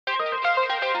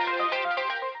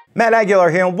Matt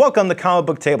Aguilar here, and welcome to Comic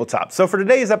Book Tabletop. So for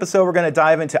today's episode, we're going to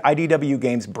dive into IDW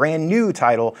Games' brand new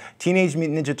title, Teenage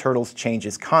Mutant Ninja Turtles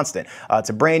Changes Constant. It's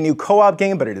a brand new co-op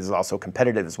game, but it is also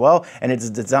competitive as well, and it is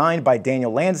designed by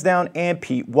Daniel Lansdowne and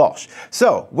Pete Walsh.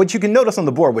 So what you can notice on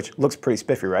the board, which looks pretty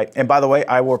spiffy, right? And by the way,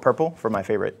 I wore purple for my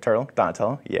favorite turtle,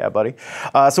 Donatello. Yeah, buddy.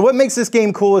 So what makes this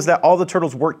game cool is that all the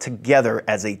turtles work together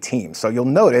as a team. So you'll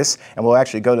notice, and we'll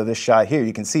actually go to this shot here,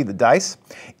 you can see the dice.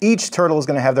 Each turtle is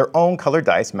going to have their own colored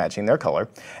dice, matching their color,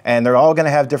 and they're all going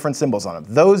to have different symbols on them.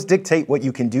 Those dictate what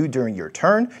you can do during your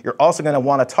turn. You're also going to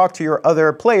want to talk to your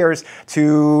other players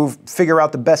to figure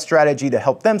out the best strategy to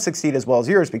help them succeed as well as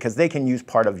yours, because they can use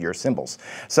part of your symbols.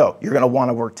 So you're going to want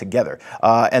to work together.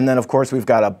 And then of course we've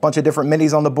got a bunch of different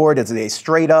minis on the board. It's a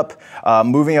straight up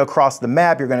moving across the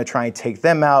map. You're going to try and take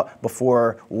them out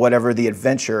before whatever the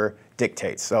adventure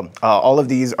dictates. So all of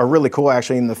these are really cool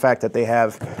actually in the fact that they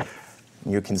have,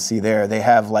 you can see there, they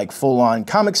have like full-on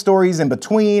comic stories in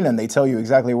between, and they tell you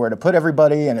exactly where to put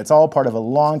everybody, and it's all part of a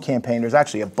long campaign. There's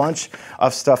actually a bunch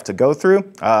of stuff to go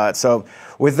through. So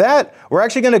with that, we're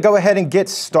actually going to go ahead and get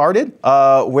started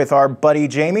with our buddy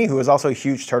Jamie, who is also a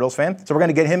huge Turtles fan. So we're going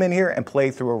to get him in here and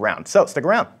play through a round. So stick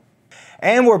around.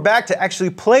 And we're back to actually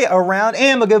play around,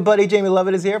 and my good buddy Jamie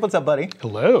Lovett is here. What's up, buddy?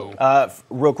 Hello.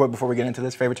 Real quick before we get into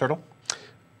this, favorite turtle?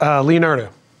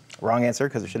 Leonardo. Wrong answer,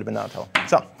 because it should have been Donatello.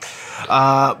 So,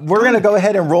 we're going to go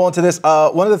ahead and roll into this.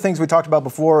 One of the things we talked about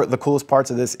before, the coolest parts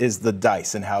of this is the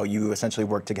dice and how you essentially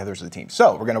work together as a team.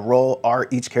 So, we're going to roll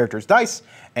each character's dice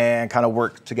and kind of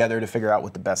work together to figure out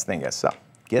what the best thing is. So,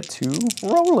 get to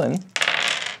rolling. I'll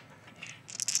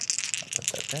put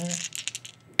that there.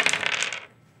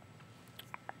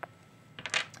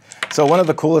 So, one of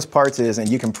the coolest parts is, and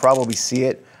you can probably see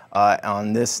it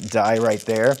on this die right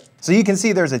there. So you can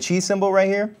see there's a cheese symbol right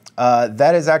here.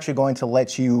 That is actually going to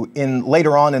let you in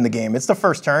later on in the game. It's the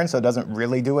first turn, so it doesn't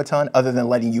really do a ton other than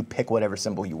letting you pick whatever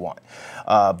symbol you want.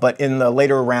 But in the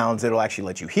later rounds, it'll actually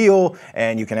let you heal,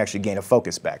 and you can actually gain a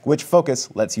focus back, which focus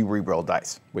lets you re-roll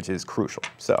dice, which is crucial.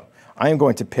 So I am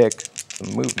going to pick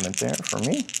some movement there for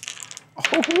me.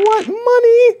 Oh, what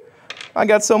money! I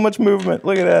got so much movement.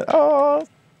 Look at that. Oh.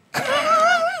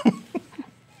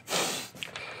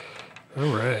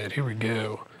 All right, here we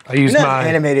go. I use Isn't that my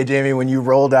animated, Jamie, when you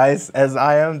roll dice as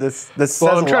I am. This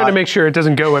Well, I'm trying to make sure it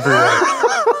doesn't go everywhere.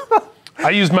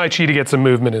 I used my chi to get some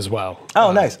movement as well.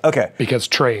 Oh, nice. Okay. Because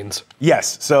trains.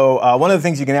 Yes. So one of the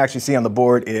things you can actually see on the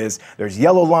board is there's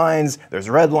yellow lines, there's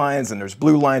red lines, and there's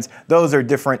blue lines. Those are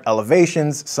different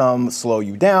elevations. Some slow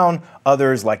you down.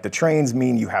 Others, like the trains,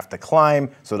 mean you have to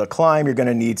climb. So to climb, you're going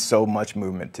to need so much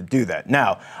movement to do that.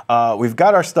 Now, we've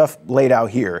got our stuff laid out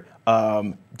here.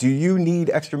 Do you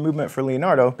need extra movement for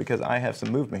Leonardo? Because I have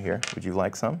some movement here. Would you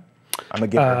like some? I'm a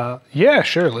giver. Yeah,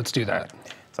 sure. Let's do that.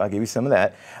 So I'll give you some of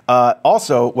that.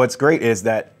 Also, what's great is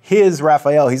that his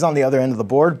Raphael, he's on the other end of the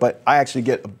board, but I actually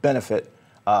get a benefit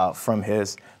from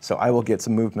his. So I will get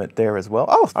some movement there as well.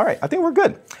 Oh, all right. I think we're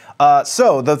good.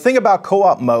 So the thing about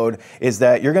co-op mode is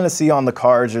that you're going to see on the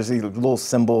cards, there's these little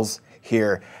symbols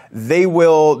here.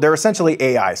 They're essentially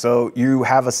AI. So you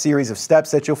have a series of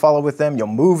steps that you'll follow with them. You'll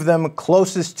move them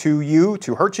closest to you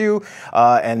to hurt you,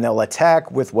 and they'll attack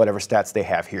with whatever stats they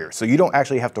have here. So you don't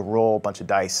actually have to roll a bunch of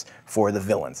dice for the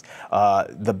villains.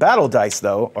 The battle dice,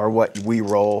 though, are what we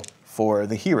roll for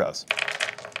the heroes.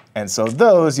 And so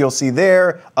those, you'll see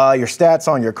there, your stats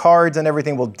on your cards and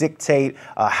everything will dictate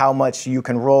how much you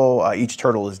can roll. Each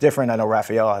turtle is different. I know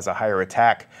Raphael has a higher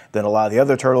attack than a lot of the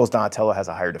other turtles. Donatello has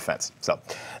a higher defense. So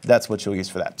that's what you'll use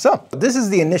for that. So this is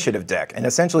the initiative deck, and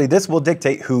essentially this will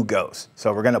dictate who goes.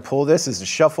 So we're gonna pull this as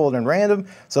shuffled and random.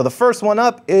 So the first one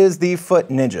up is the Foot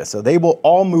Ninja. So they will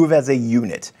all move as a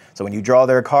unit. So when you draw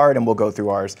their card, and we'll go through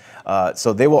ours,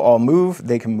 so they will all move.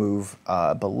 They can move,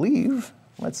 I believe,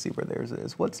 let's see where theirs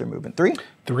is. What's their movement? 3?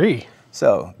 3.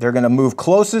 So they're going to move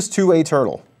closest to a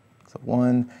turtle. So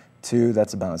 1, 2,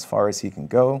 that's about as far as he can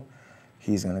go.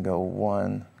 He's going to go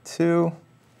 1, 2.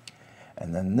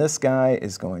 And then this guy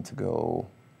is going to go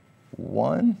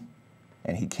 1.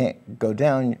 And he can't go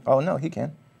down. Oh, no, he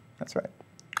can. That's right.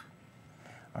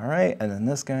 All right, and then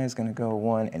this guy is going to go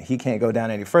 1, and he can't go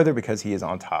down any further because he is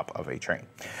on top of a train.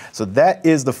 So that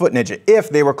is the Foot Ninja. If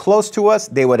they were close to us,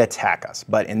 they would attack us.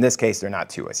 But in this case, they're not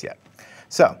to us yet.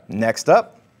 So next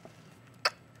up,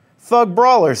 Thug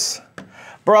Brawlers.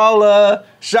 Brawler,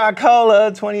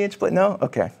 Shot-Caller, 20-inch plate. No?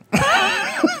 Okay.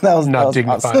 that was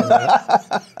dignified. Awesome.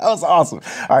 That was awesome.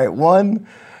 All right, 1,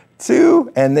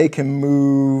 2, and they can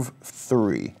move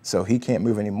 3. So he can't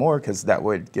move anymore because that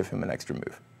would give him an extra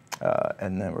move.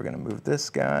 And then we're going to move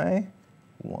this guy.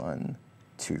 1,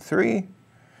 2, 3.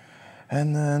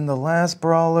 And then the last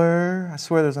brawler, I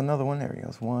swear there's another one. There he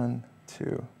goes. 1,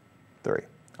 2, 3.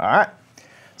 All right.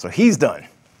 So he's done.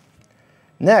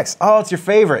 Next, oh, it's your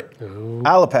favorite,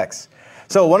 Alapex.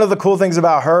 So one of the cool things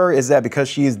about her is that because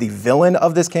she is the villain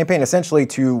of this campaign, essentially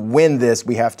to win this,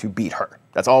 we have to beat her.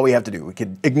 That's all we have to do. We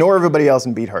could ignore everybody else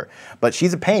and beat her. But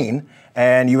she's a pain,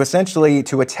 and you essentially,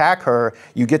 to attack her,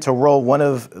 you get to roll one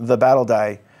of the battle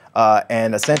die,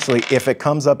 and essentially, if it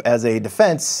comes up as a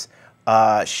defense,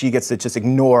 she gets to just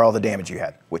ignore all the damage you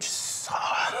had, which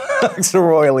sucks,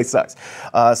 royally sucks.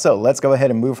 So let's go ahead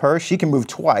and move her. She can move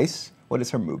twice. What is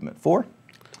her movement? 4?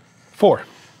 4.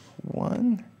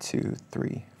 1, 2,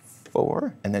 3,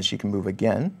 4. And then she can move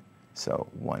again. So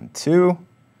 1, 2,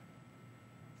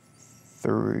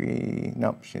 3.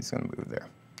 Nope, she's going to move there.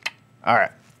 All right.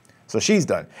 So she's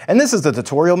done. And this is the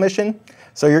tutorial mission.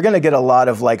 So you're going to get a lot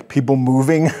of like people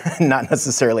moving, not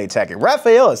necessarily attacking.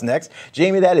 Raphael is next.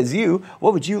 Jamie, that is you.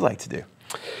 What would you like to do?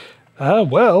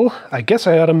 Well, I guess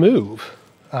I ought to move.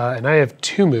 And I have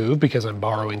 2 move because I'm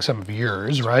borrowing some of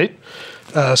yours, right?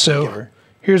 So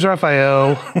here's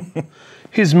Raphael.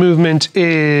 His movement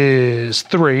is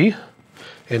 3,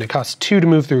 and it costs 2 to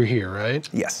move through here, right?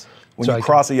 Yes. When you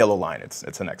cross a yellow line,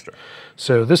 it's an extra.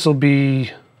 So this will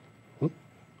be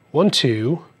 1,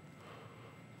 2,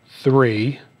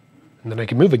 3, and then I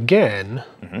can move again.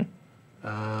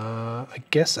 I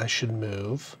guess I should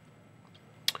move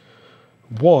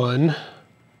 1,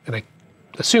 and I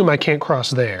assume I can't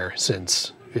cross there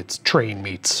since it's train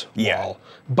meets wall.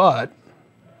 But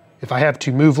if I have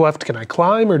 2 move left, can I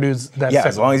climb, or does that? Yeah,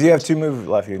 as long as you have 2 move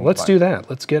left, you can Let's climb. do that.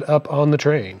 Let's get up on the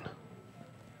train.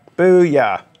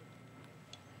 Booyah.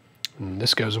 And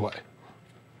this goes away.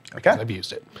 Okay. I've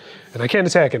used it. And I can't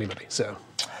attack anybody, so.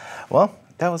 Well,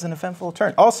 that was an eventful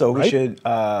turn. Also, we should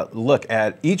look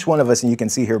at each one of us, and you can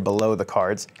see here below the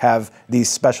cards, have these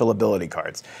special ability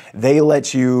cards. They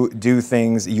let you do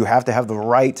things. You have to have the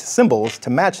right symbols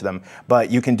to match them, but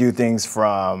you can do things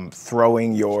from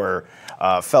throwing your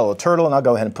fellow turtle, and I'll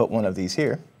go ahead and put one of these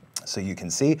here so you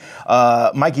can see.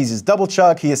 Mike uses double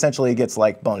chuck. He essentially gets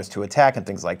like bonus to attack and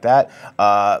things like that.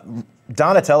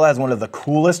 Donatello has one of the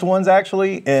coolest ones,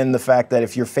 actually, in the fact that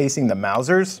if you're facing the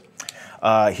Mousers,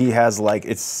 he has like,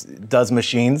 does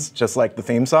machines, just like the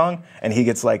theme song, and he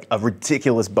gets like a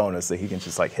ridiculous bonus that he can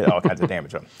just like hit all kinds of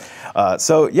damage on.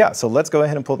 So yeah, so let's go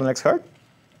ahead and pull the next card.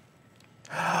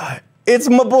 It's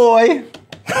my boy.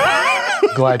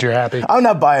 Glad you're happy. I'm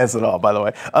not biased at all, by the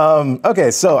way.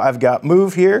 Okay, so I've got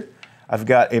move here. I've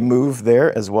got a move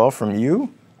there as well from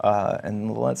you.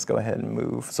 And let's go ahead and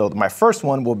move. So my first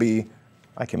one will be,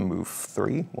 I can move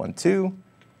 3, 1, 2,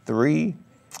 3,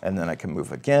 and then I can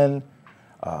move again,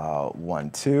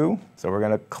 1, 2. So we're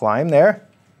gonna climb there,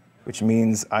 which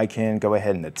means I can go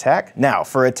ahead and attack. Now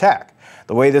for attack,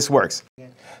 the way this works.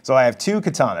 So I have 2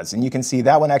 katanas, and you can see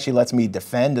that one actually lets me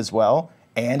defend as well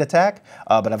and attack,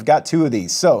 but I've got 2 of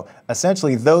these. So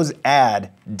essentially those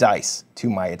add dice to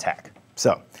my attack.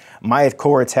 So my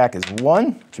core attack is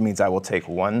 1, which means I will take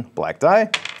 1 black die.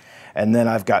 And then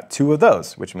I've got 2 of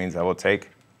those, which means I will take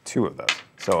 2 of those.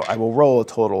 So I will roll a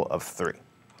total of 3.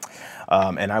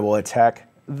 And I will attack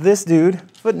this dude,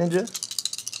 Foot Ninja.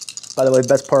 By the way,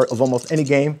 best part of almost any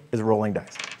game is rolling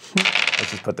dice.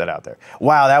 Let's just put that out there.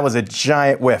 Wow, that was a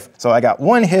giant whiff. So I got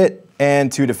 1 hit and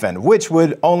 2 defend, which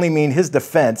would only mean his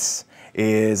defense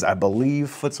is, I believe,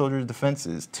 Foot Soldier's defense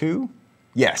is 2.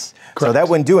 Yes, correct. So that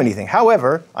wouldn't do anything.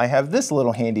 However, I have this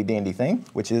little handy dandy thing,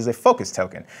 which is a focus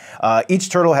token. Each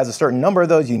turtle has a certain number of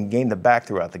those. You can gain them back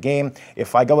throughout the game.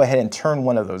 If I go ahead and turn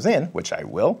one of those in, which I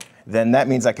will, then that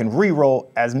means I can re-roll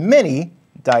as many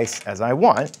dice as I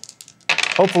want,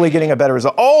 hopefully getting a better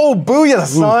result. Oh, booyah,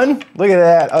 son! Look at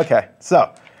that. Okay,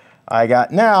 so I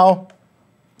got now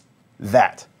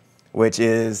that, which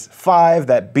is 5.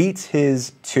 That beats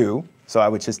his 2. So I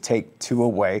would just take 2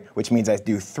 away, which means I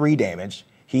do 3 damage.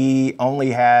 He only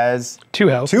has 2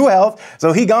 health. 2 health,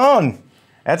 so he gone.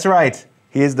 That's right,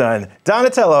 he is done.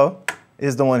 Donatello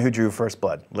is the one who drew first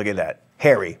blood. Look at that.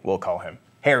 Harry, we'll call him.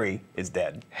 Harry is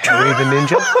dead. Harry the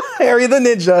Ninja? Harry the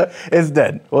Ninja is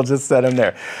dead. We'll just set him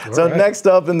there. So next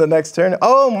up in the next turn,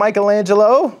 oh,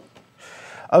 Michelangelo.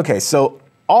 Okay, so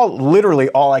literally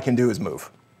all I can do is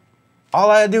move. All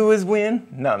I do is win?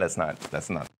 No, that's not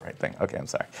the right thing. Okay, I'm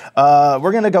sorry.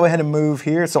 We're gonna go ahead and move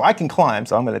here. So I can climb,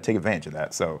 so I'm gonna take advantage of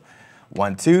that. So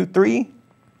 1, 2, 3.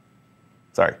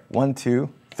 Sorry, 1, 2,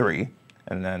 3.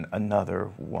 And then another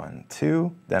 1,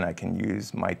 2. Then I can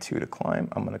use my 2 to climb.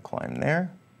 I'm gonna climb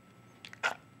there.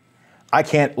 I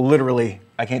can't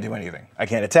do anything. I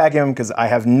can't attack him because I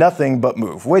have nothing but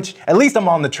move, which at least I'm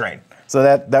on the train. So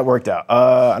that worked out.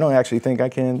 I don't actually think I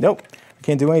can, nope, I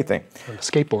can't do anything. On a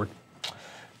skateboard.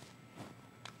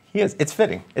 He is. It's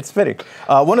fitting. It's fitting.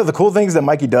 One of the cool things that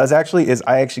Mikey does actually is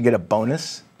I actually get a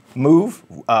bonus move,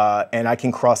 and I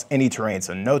can cross any terrain.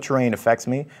 So no terrain affects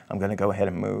me. I'm going to go ahead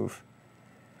and move.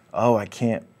 Oh, I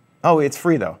can't. Oh, it's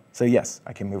free though. So yes,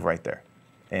 I can move right there.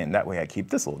 And that way I keep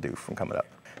this little dude from coming up.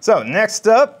 So next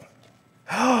up,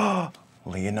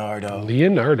 Leonardo.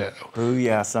 Leonardo. Oh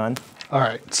yeah, son. All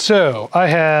right, so I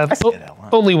have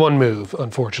only one move,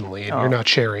 unfortunately, and you're not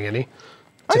sharing any.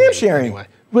 I am sharing. Anyway.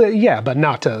 Well, yeah, but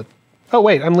not to. Oh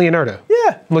wait, I'm Leonardo.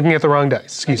 Yeah. I'm looking at the wrong dice.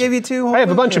 Excuse me. I gave you two. I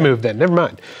have a bunch of move then. Never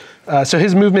mind. So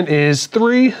his movement is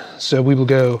 3. So we will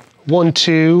go 1,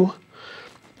 2,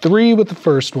 3 with the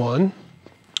first one,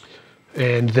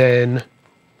 and then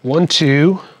 1,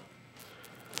 2,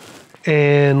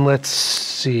 and let's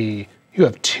see. You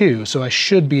have 2, so I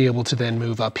should be able to then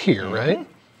move up here, right?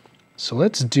 So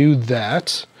let's do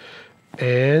that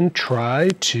and try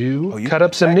to cut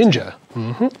up some ninja.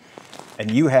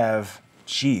 And you have,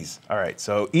 geez. All right,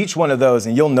 so each one of those,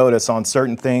 and you'll notice on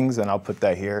certain things, and I'll put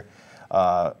that here,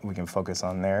 we can focus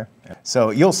on there.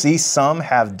 So you'll see some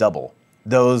have double.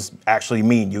 Those actually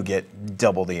mean you get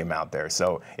double the amount there.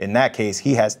 So in that case,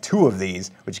 he has 2 of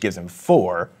these, which gives him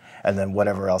 4, and then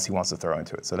whatever else he wants to throw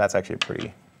into it. So that's actually a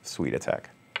pretty sweet attack.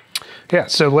 Yeah,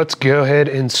 so let's go ahead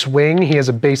and swing. He has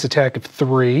a base attack of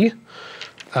 3.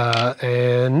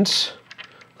 And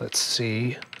let's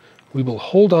see. We will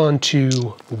hold on to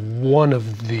one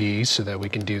of these so that we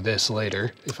can do this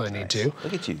later if I need to.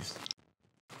 Look at you.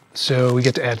 So we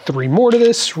get to add 3 more to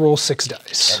this, roll 6 dice.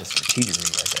 That is strategically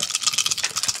right there.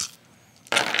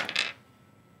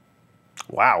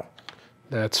 Wow.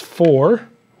 That's 4,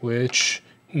 which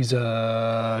he's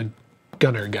a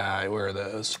gunner guy. Where are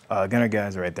those? Gunner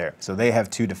guys right there. So they have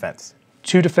 2 defense.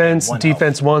 2 defense, One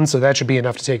defense health. 1, so that should be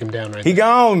enough to take him down right He there.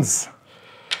 goes.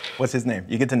 What's his name?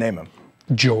 You get to name him.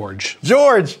 George.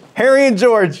 George. Harry and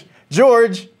George.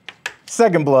 George.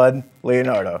 Second Blood.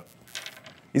 Leonardo.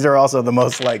 These are also the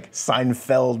most like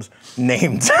Seinfeld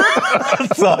named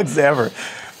thugs ever.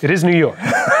 It is New York.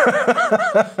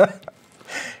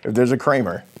 If there's a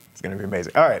Kramer, it's gonna be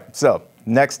amazing. All right, so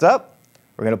next up,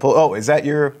 we're gonna pull, oh, is that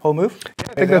your whole move?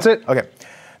 I think that's it. Okay.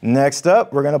 Next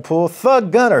up, we're gonna pull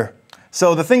Thug Gunner.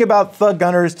 So the thing about Thug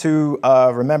Gunners to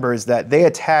remember is that they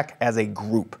attack as a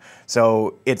group.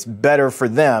 So it's better for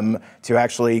them to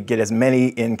actually get as many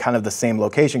in kind of the same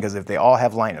location, because if they all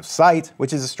have line of sight,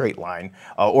 which is a straight line,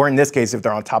 or in this case, if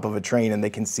they're on top of a train and they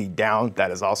can see down,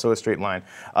 that is also a straight line,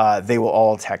 they will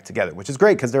all attack together, which is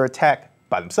great because their attack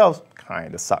by themselves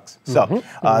kind of sucks. So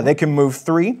they can move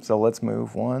 3. So let's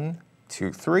move 1,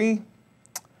 2, 3.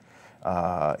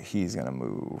 He's gonna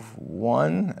move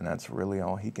 1, and that's really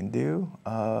all he can do.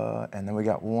 And then we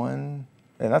got 1,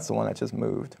 and that's the one that just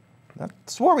moved. I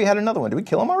swore we had another one. Did we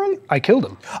kill him already? I killed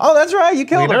him. Oh, that's right, you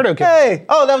killed Leonardo him. killed him. Hey,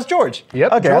 oh, that was George.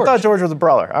 Yep, okay, George. I thought George was a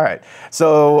brawler. All right,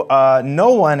 so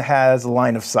no one has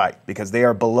line of sight because they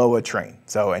are below a train.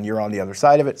 So, and you're on the other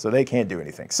side of it, so they can't do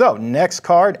anything. So next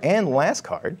card and last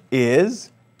card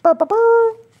is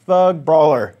Thug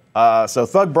Brawler. So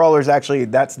Thug Brawlers, actually,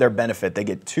 that's their benefit. They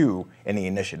get 2 in the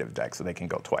initiative deck, so they can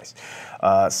go twice.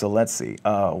 So let's see.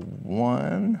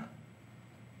 1,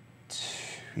 2.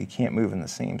 He can't move in the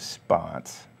same spot,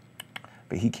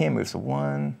 but he can move. So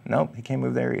 1, nope, he can't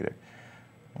move there either.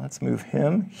 Let's move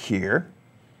him here.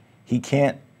 He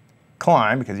can't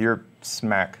climb because you're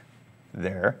smack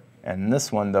there. And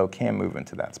this one, though, can move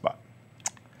into that spot.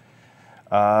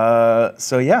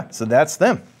 So yeah, so that's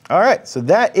them. All right, so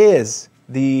that is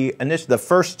the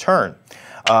first turn.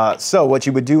 So what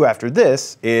you would do after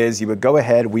this is you would go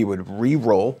ahead, we would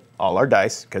re-roll all our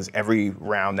dice, because every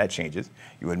round that changes.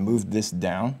 You would move this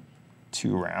down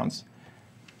 2 rounds.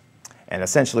 And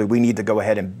essentially we need to go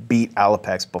ahead and beat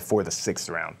Alapex before the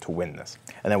 6th round to win this.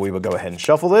 And then we would go ahead and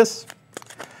shuffle this.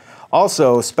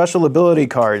 Also, special ability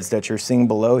cards that you're seeing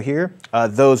below here,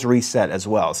 those reset as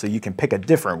well. So you can pick a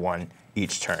different one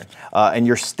each turn. And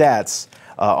your stats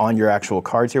on your actual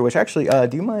cards here, which actually,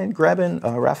 do you mind grabbing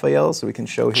Raphael so we can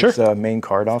show his main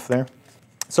card off there?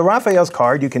 So Raphael's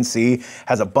card, you can see,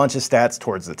 has a bunch of stats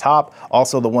towards the top.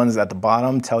 Also, the ones at the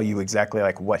bottom tell you exactly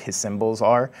like what his symbols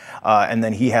are. And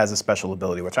then he has a special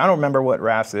ability, which I don't remember what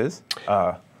Raph's is.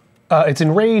 It's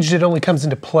Enraged. It only comes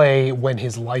into play when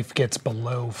his life gets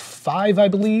below 5, I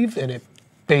believe, and it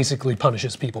basically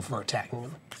punishes people for attacking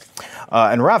him.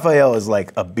 And Raphael is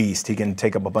like a beast. He can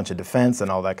take up a bunch of defense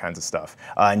and all that kinds of stuff.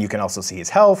 And you can also see his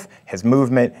health, his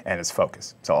movement, and his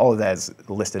focus. So all of that is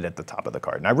listed at the top of the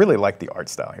card. And I really like the art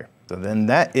style here. So then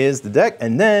that is the deck.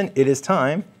 And then it is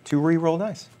time to re-roll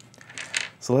dice.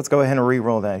 So let's go ahead and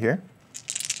re-roll that here.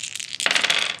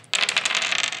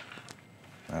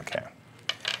 Okay.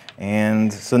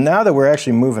 And so now that we're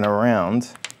actually moving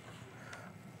around,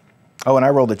 oh, and I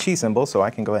rolled a chi symbol, so I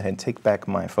can go ahead and take back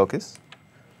my focus.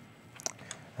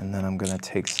 And then I'm gonna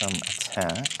take some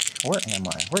attack. Where am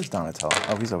I? Where's Donatello?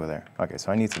 Oh, he's over there. Okay,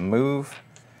 so I need to move,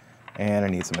 and I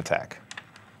need some attack.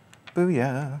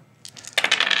 Booyah.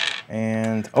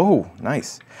 And, oh,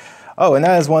 nice. Oh, and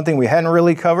that is one thing we hadn't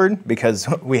really covered because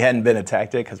we hadn't been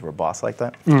attacked yet because we're boss like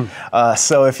that.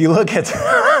 So if you look at,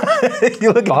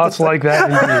 Boss like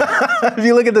that indeed. if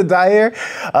you look at the die here,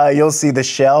 you'll see the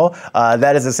shell.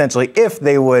 That is essentially if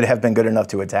they would have been good enough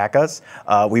to attack us,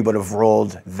 we would have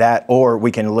rolled that, or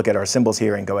we can look at our symbols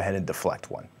here and go ahead and deflect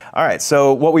one. All right,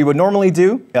 so what we would normally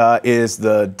do is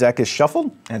the deck is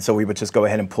shuffled, and so we would just go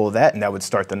ahead and pull that, and that would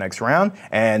start the next round.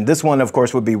 And this one, of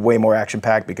course, would be way more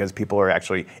action-packed because people are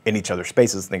actually in each other's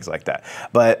spaces, things like that.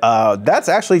 But that's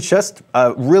actually just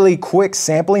a really quick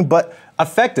sampling, but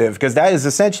effective, because that is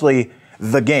essentially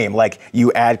the game. Like,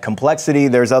 you add complexity.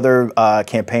 There's other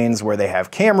campaigns where they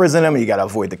have cameras in them, and you gotta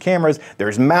avoid the cameras.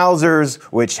 There's Mousers,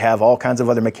 which have all kinds of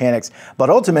other mechanics. But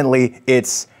ultimately,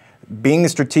 it's being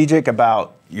strategic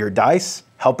about your dice,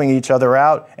 helping each other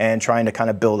out, and trying to kind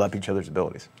of build up each other's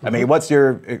abilities. I mean, what's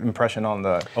your impression on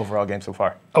the overall game so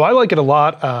far? Oh, I like it a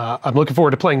lot. I'm looking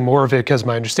forward to playing more of it because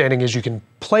my understanding is you can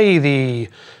play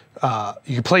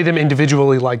them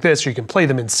individually like this, or you can play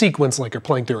them in sequence like you're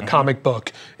playing through a comic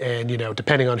book, and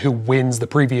depending on who wins the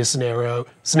previous scenario,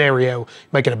 you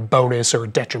might get a bonus or a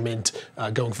detriment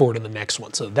going forward in the next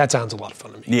one. So that sounds a lot of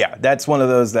fun to me. Yeah, that's one of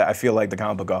those that I feel like the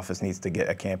comic book office needs to get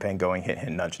a campaign going, hint,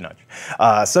 hint, nudge, nudge.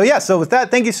 So with that,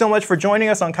 thank you so much for joining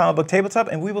us on Comic Book Tabletop,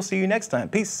 and we will see you next time.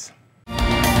 Peace.